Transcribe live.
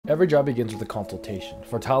Every job begins with a consultation.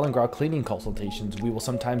 For tile and grout cleaning consultations, we will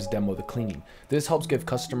sometimes demo the cleaning. This helps give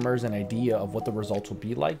customers an idea of what the results will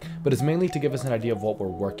be like, but is mainly to give us an idea of what we're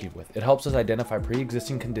working with. It helps us identify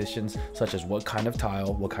pre-existing conditions such as what kind of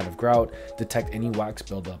tile, what kind of grout, detect any wax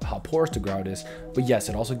buildup, how porous the grout is, but yes,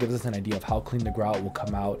 it also gives us an idea of how clean the grout will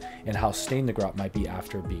come out and how stained the grout might be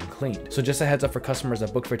after being cleaned. So just a heads up for customers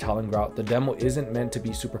that book for tile and grout, the demo isn't meant to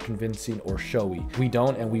be super convincing or showy. We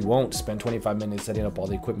don't and we won't spend 25 minutes setting up all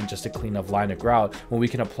the equipment just to clean a line of grout when we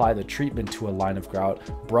can apply the treatment to a line of grout,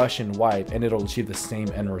 brush and wipe, and it'll achieve the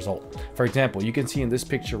same end result. For example, you can see in this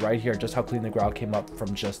picture right here just how clean the grout came up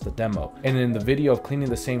from just the demo. And in the video of cleaning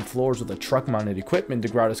the same floors with a truck mounted equipment, the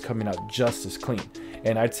grout is coming out just as clean.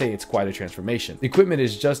 And I'd say it's quite a transformation. The equipment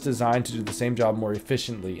is just designed to do the same job more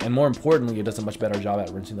efficiently, and more importantly, it does a much better job at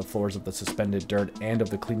rinsing the floors of the suspended dirt and of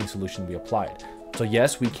the cleaning solution we applied. So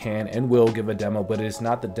yes, we can and will give a demo, but it is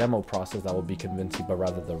not the demo process that will be convincing, but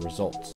rather the results.